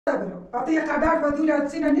أعطيه قعدات ودولة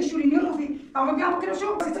تسينا نشوري نروفي أما بيعمل كده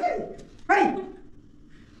شو بس تري بري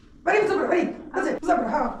بري بزبر بري أنزل بزبر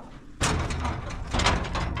ها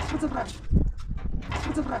بزبر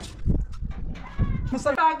بزبر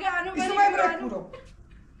مصر باقانو إيش ما يبرك كورو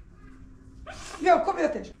يا كم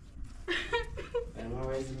يتش ما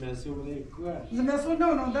هو زماسو ولا يكوار زماسو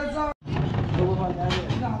نو ده زا هو ما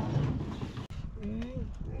يعني نعم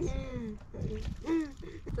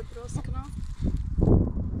تدرس كنا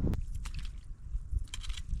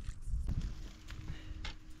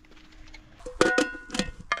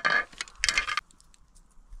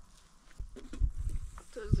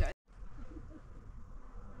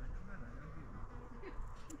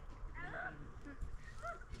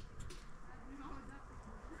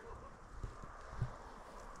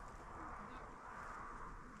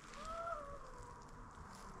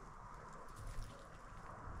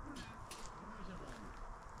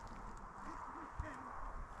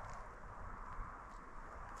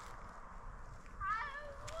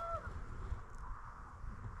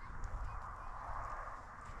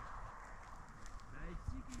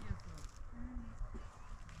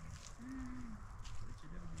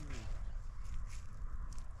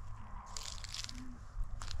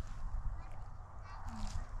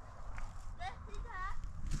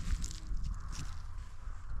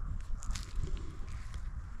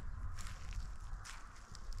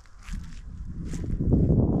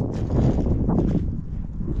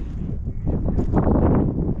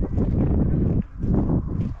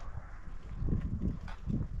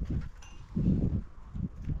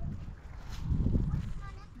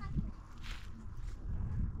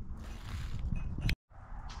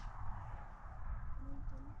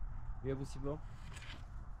بیا بوسی با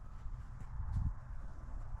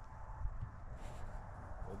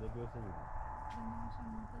ده بیا سنی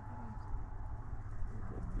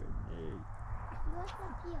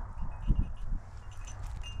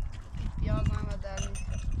پیاز هم در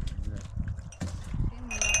نیست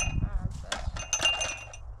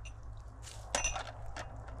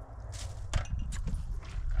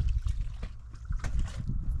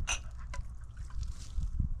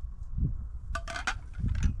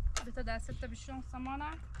بتا دستت بشون سمانه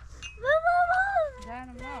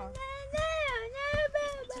جانم ما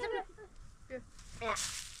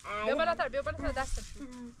بیا بالاتر دستت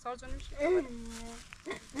بشون سار جان میشه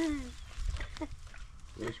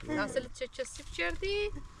دستت چه سیب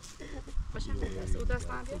کردی باشه او دست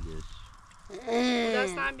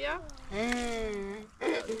هم بیا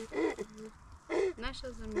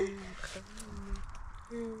نشه زمین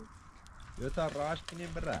بیا تا راش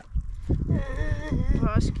کنیم برا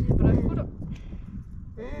راش کنیم برا کورو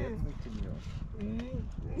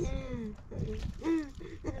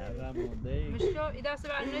مشکل ای دست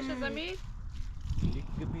بعد نشه زمین لیک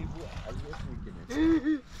بیبو عزیز میکنه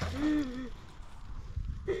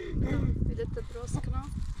بدأت تدرس كنا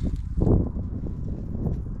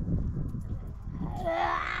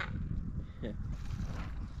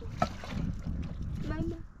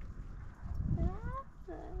ماما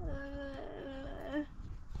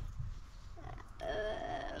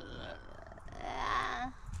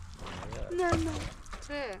ماما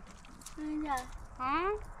چه؟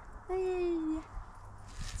 ها؟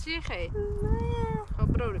 چی خیلی؟ خب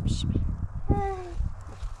برو بشمی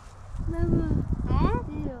ها؟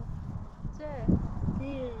 چه؟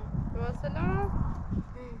 لباسلا؟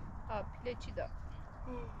 ها پیله چی دار؟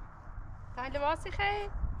 تا لباسی خیلی؟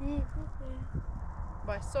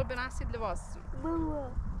 باش صبح بناسید لباس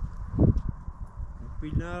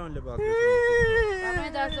پیل نرون لباس اما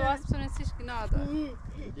این دست لباس بتونستیش که نادار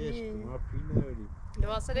ما پیل نرونی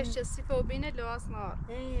لباس لش جسیفه و بینه لباس نار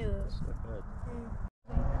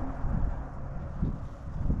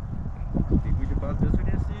بگوی لباس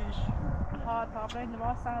بسونیستیش؟ ها تابره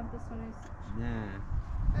لباس هم بسونیست نه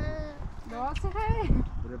لباسی خیلی؟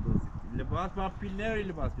 بره بازی لباس با پیل نروی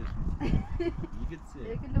لباس بسونیستی یکت سه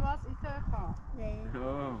یکی لباس ایتا خواه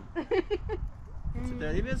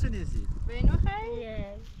چطوری بسونیستی؟ بینو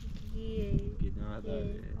خیلی؟ گناه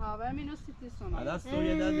داره ها و مینو سیتی سونا حالا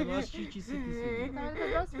سوریه داد لباس چی سیتی سونی؟ تاید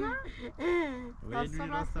درست نه؟ ولی روی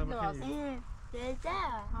راست هم خیلی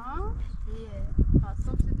ها؟ ها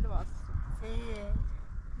صبح سید لباس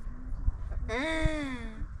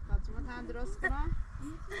فاطمه هم درست کنم؟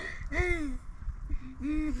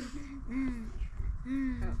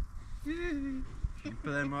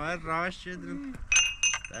 پدر مادر راش شدن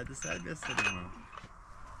درد سر بیستدیم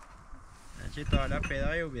چه تا حالا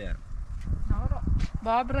پیدایو بیام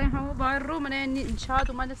باب رای همو باید رو منه نشاد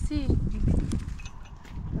و من سی رای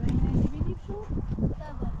نبیدیم شو؟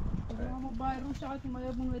 همو باید رو شاد و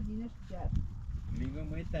من بون و دینش کرد میگم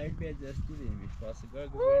ما تایید به دستی دیمیش پاسگاه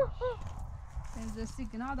گوش Ezesi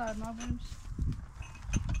günah dar ne yapaymış?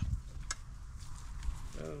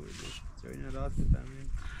 چه اینا راست تامین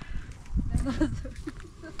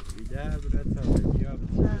بیده برات تابه یا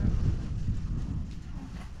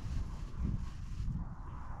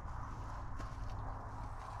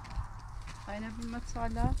Aynen bilmem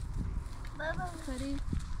hala. Baba. Kari.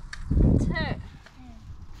 Te.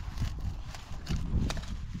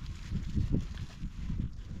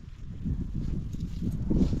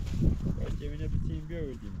 cebine bir tane bir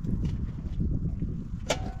ödeyeyim.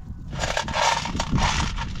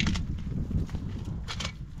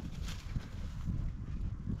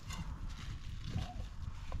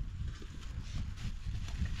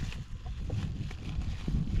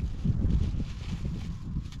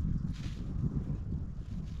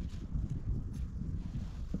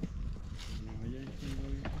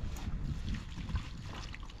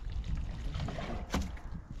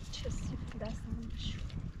 Çesip derslenmiş.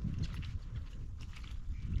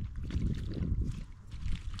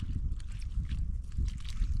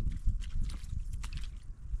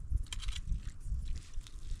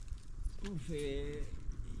 Uffe.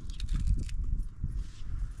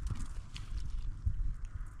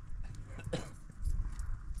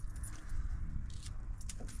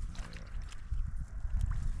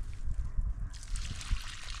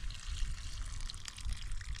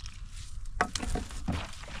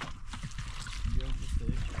 Yok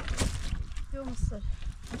mısır. Ne mısır?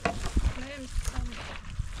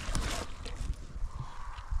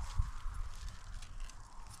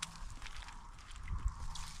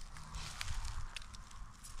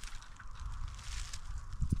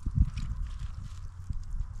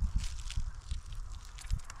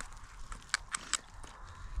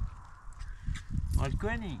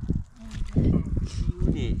 Alkoni.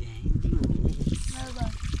 Indione. Merhaba.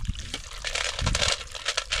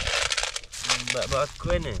 بابات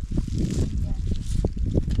کنه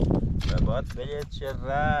بابات بلیت چه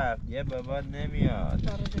رفت یه بابات نمیاد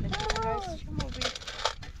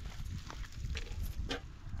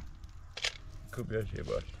خوب یاشه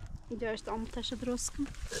باش اینجا işte amut taşı droskun.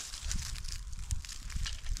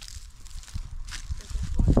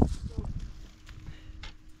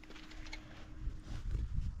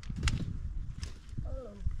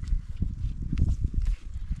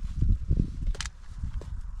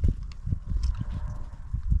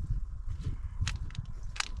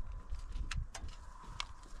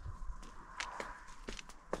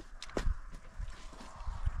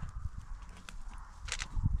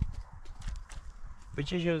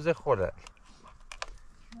 بچه جوزه خوره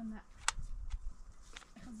نه.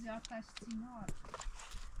 زیاد تشتینا.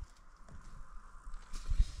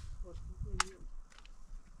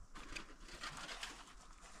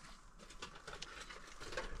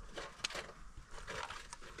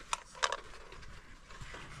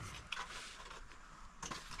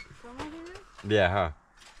 بیا ها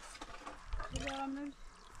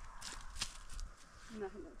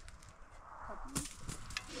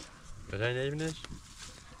بخوای نمیبینش؟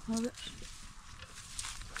 Olur.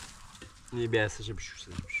 نیه بیا استشه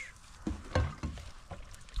بشورسنش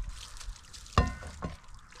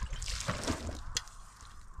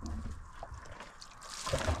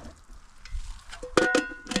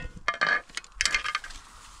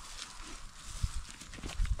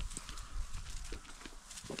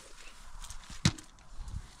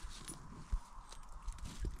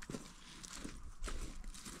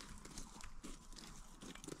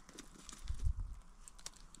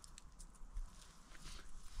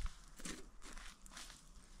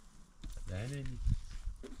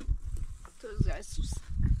Todos Jesus.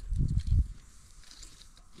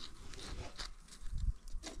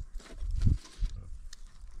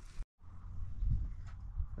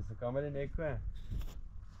 Essa câmera nem que é?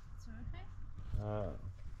 Ah.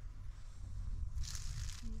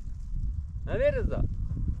 Nerede da?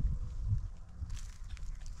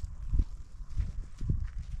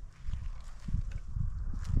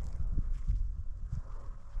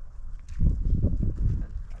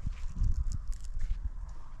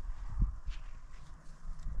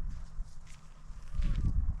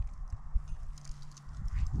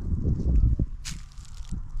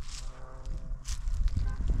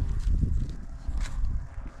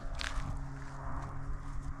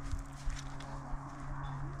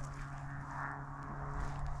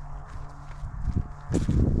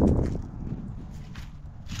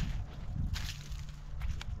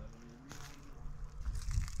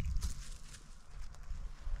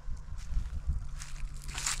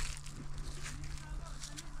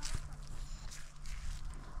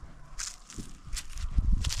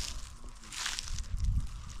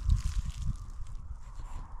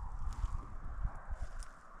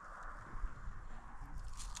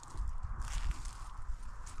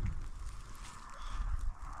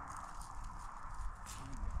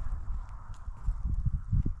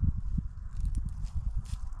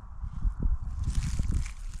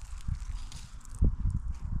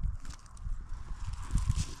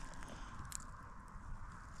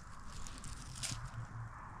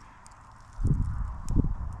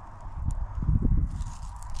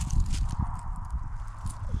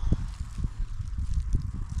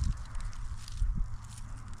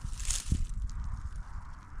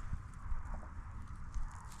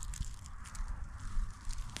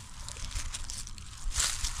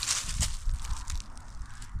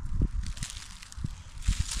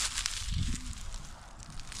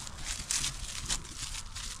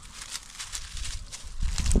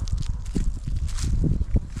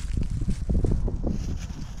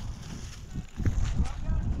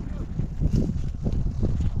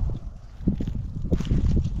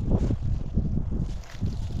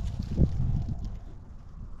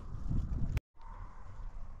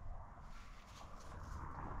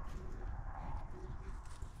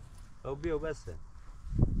 بیا بسه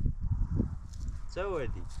چه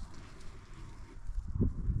وردی؟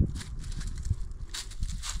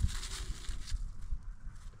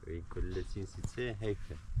 این کل چینسی چه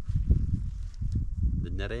حیفه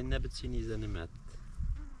نرای نبچینی زنمت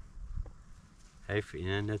حیف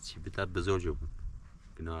اینا نتشی بتر بزوجو بون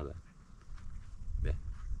گناه دار به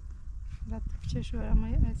رتب چشو اما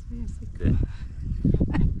از بیمسک به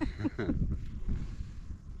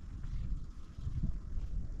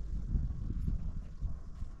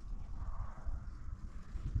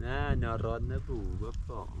نه ناراد نبو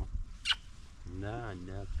بابا نه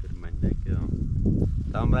کرمان نکرم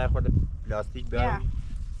تام رای خود پلاستیک برم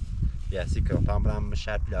پلاستیک کرم تام برم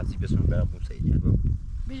شهر پلاستیک بسون برم موسیقی جلبم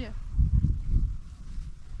بیا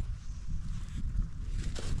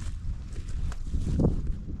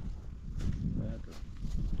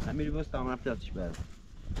امیر بس تام رم پلاستیک برم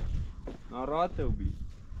ناراد تو بی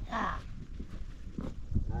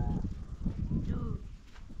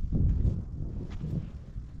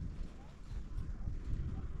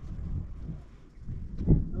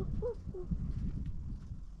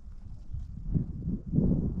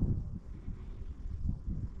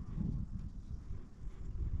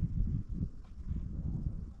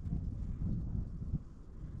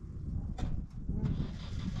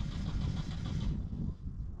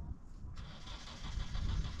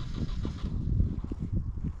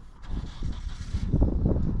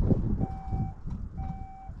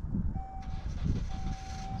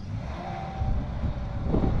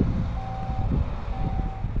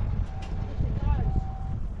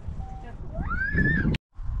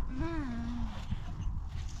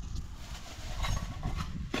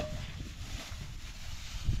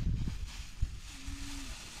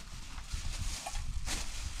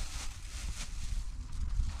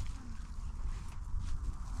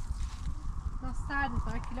سرد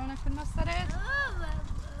تا کیلو نکن نسترد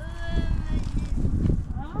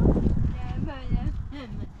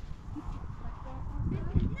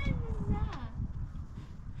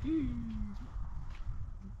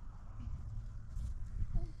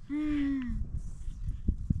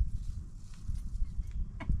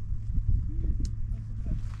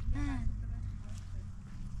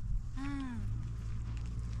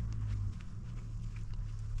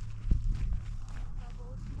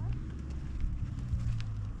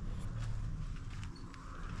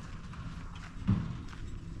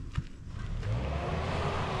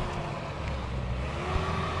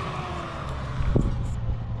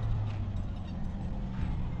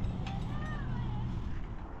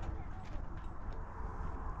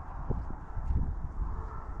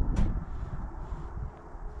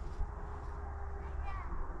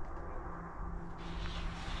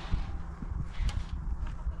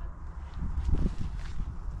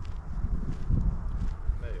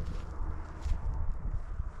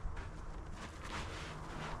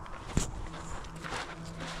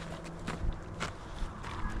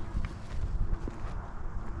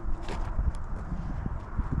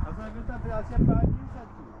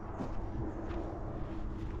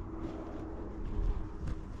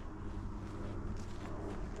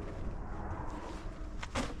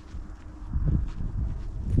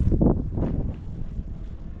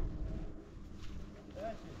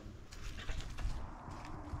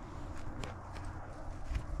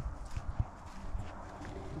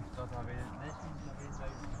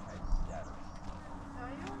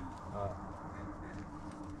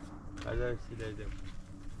هذا سيلادم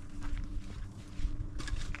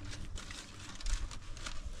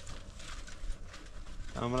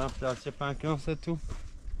امرا فلاشه 5 کیلو تو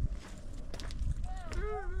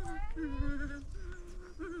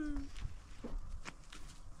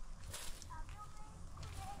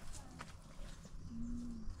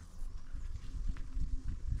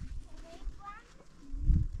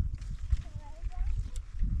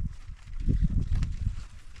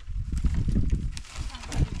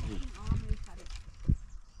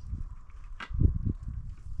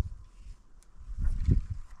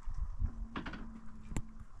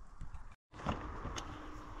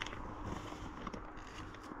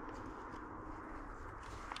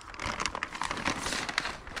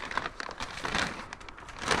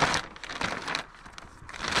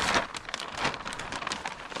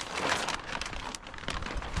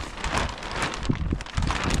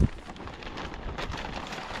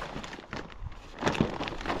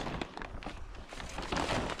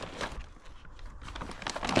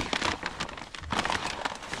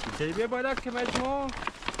بیا بالا که مجموع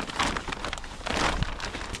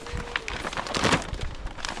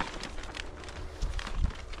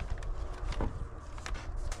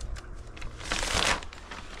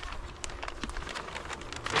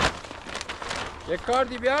یک کار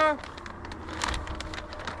دی بیا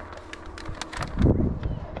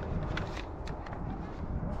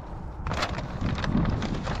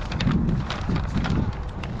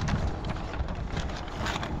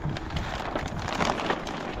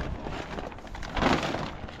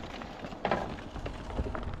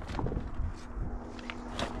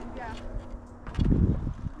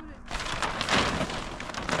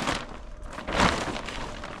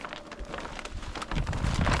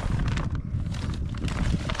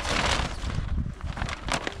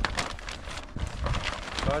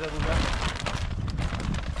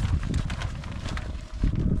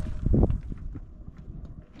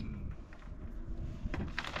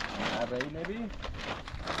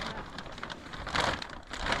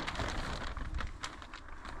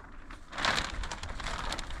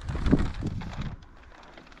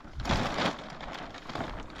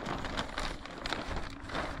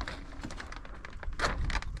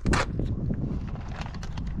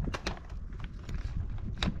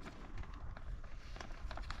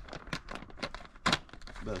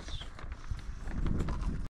بس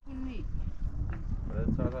اونی برای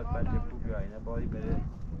ساعت بچه خوبی ها اینه بایی بره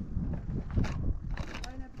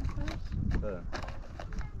بله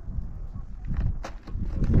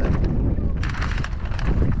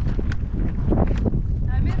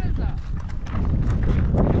امیر رضا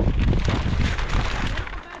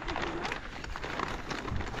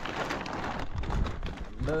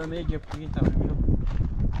بله میگه بگین تمام میگم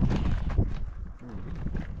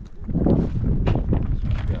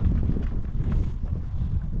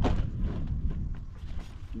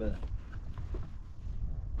بله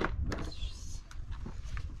بس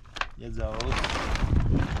یه زاوز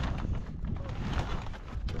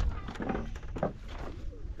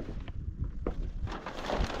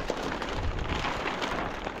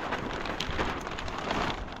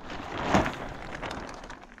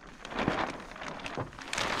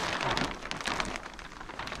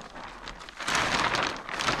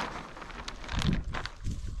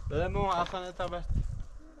بله مو اصلا تبست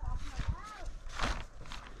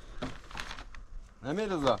امیر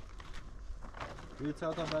رضا یه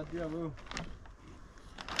ساعت بعد بیا بو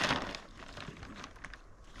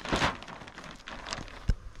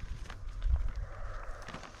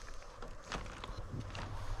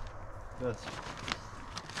بس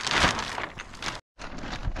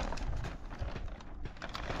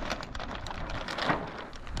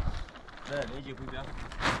بله یکی بیا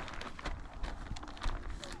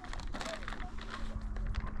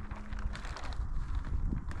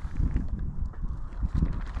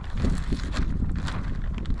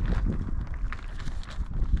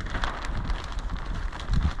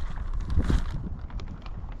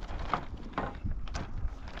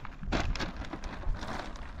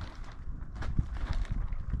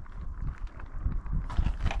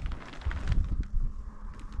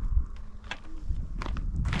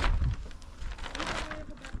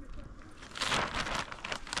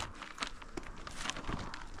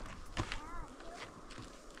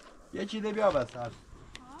یه چیده بیا بس هر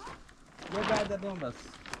یه برده بیام بس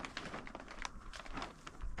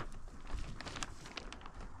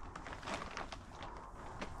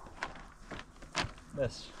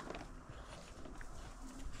بس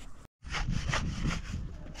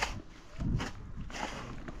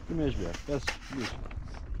کمیش بیار بس بیش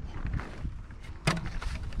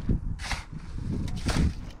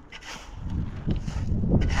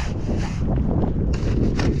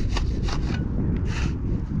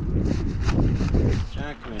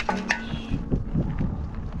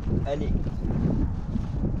علی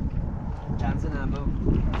چند سنه هم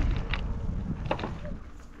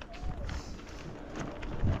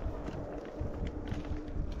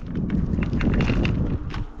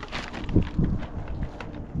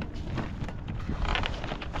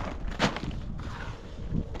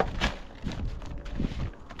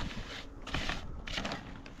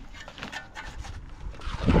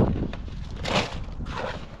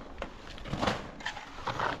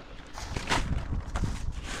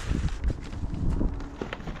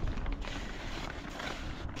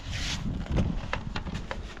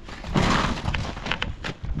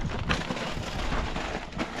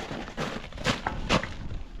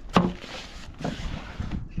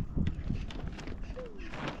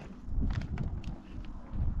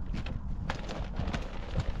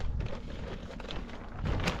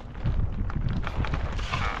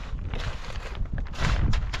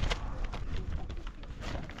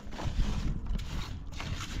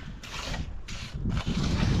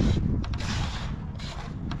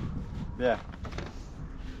بیا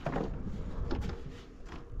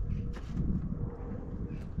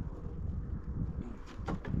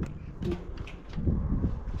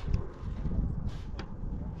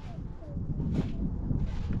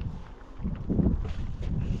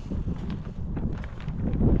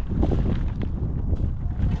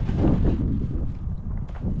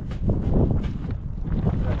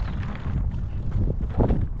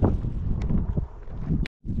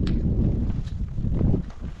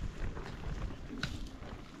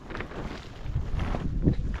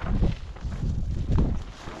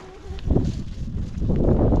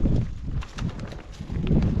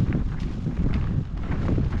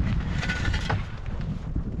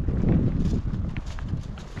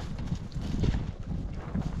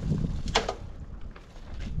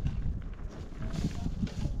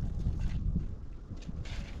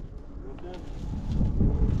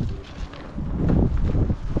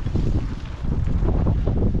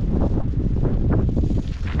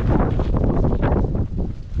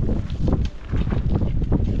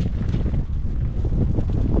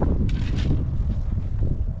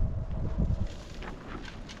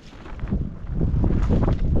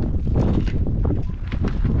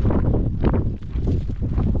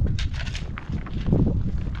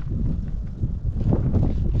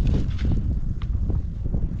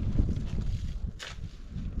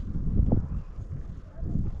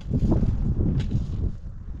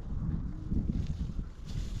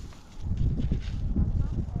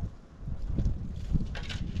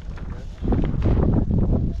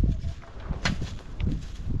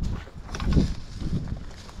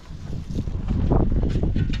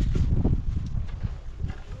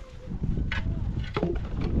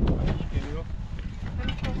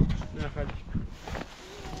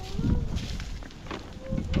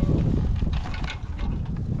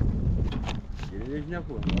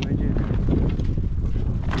نخور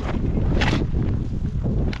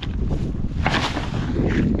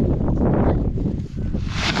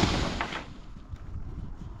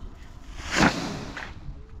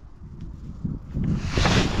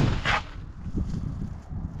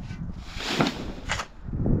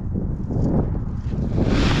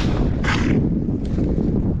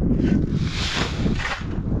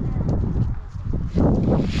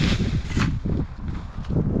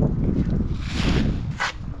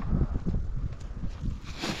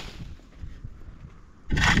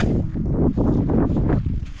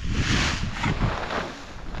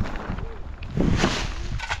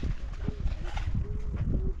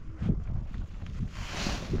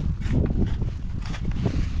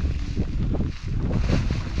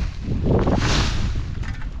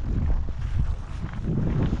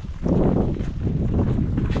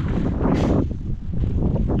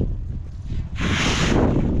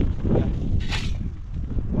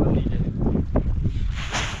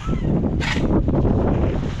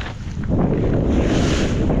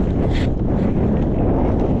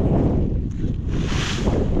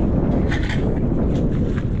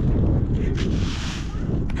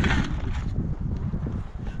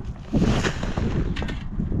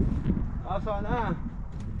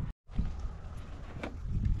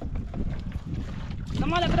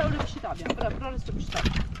Nomada برو بشتا بیا برو رست بشتا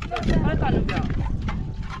برو تانو بیا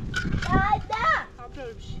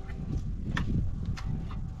برو بشی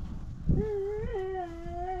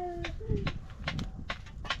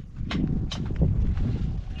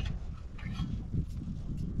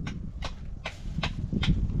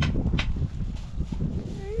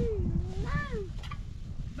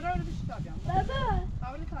برو بشتا بیا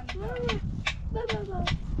برو تانو بیا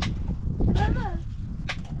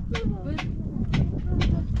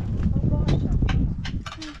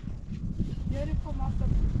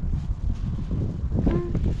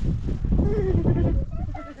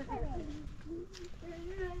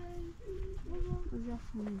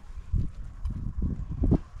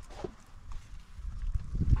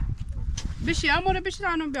بشی امور بشی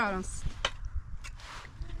تانو بیارن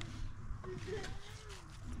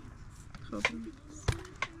خب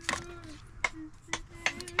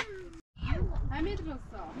امیر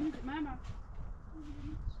رسا ماما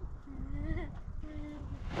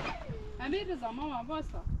امیر رضا ماما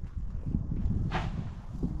واسا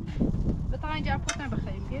بطلع اینجا پوتن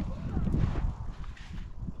بخریم که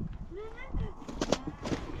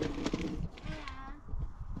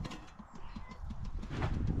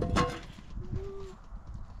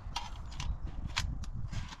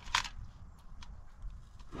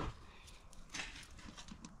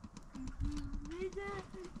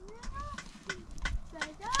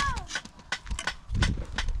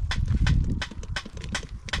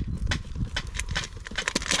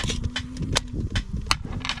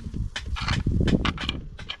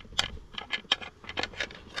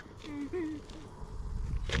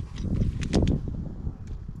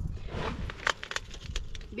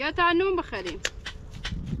بیا تا نون بخریم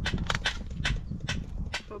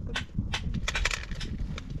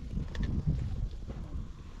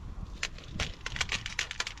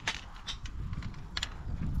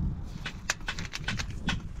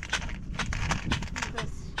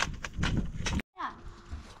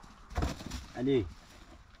علی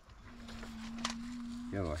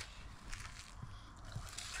یواش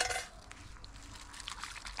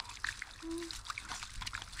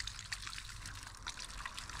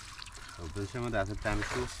خب شما دست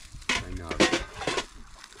تمشو نهار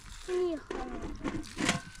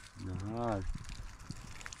نهار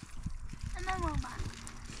ماما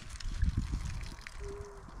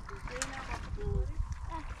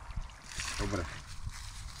خبره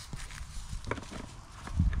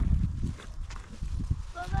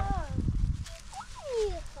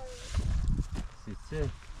سیسه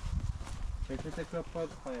چه تکرار پاک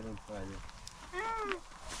خواهرم خواهده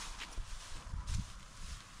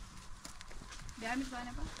بیا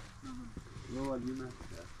میزانه با یه والی من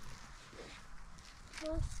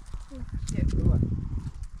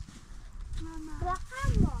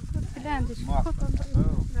بلندش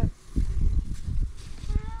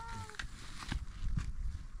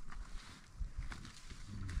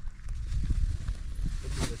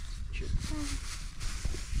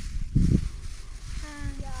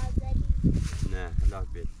نه لا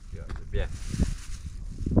بیا بیا بیا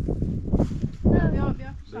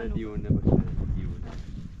بیا بیا دیونه باشه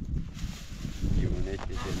دیونه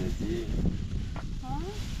که جنزی ها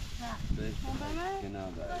بشه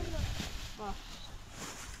کنار داره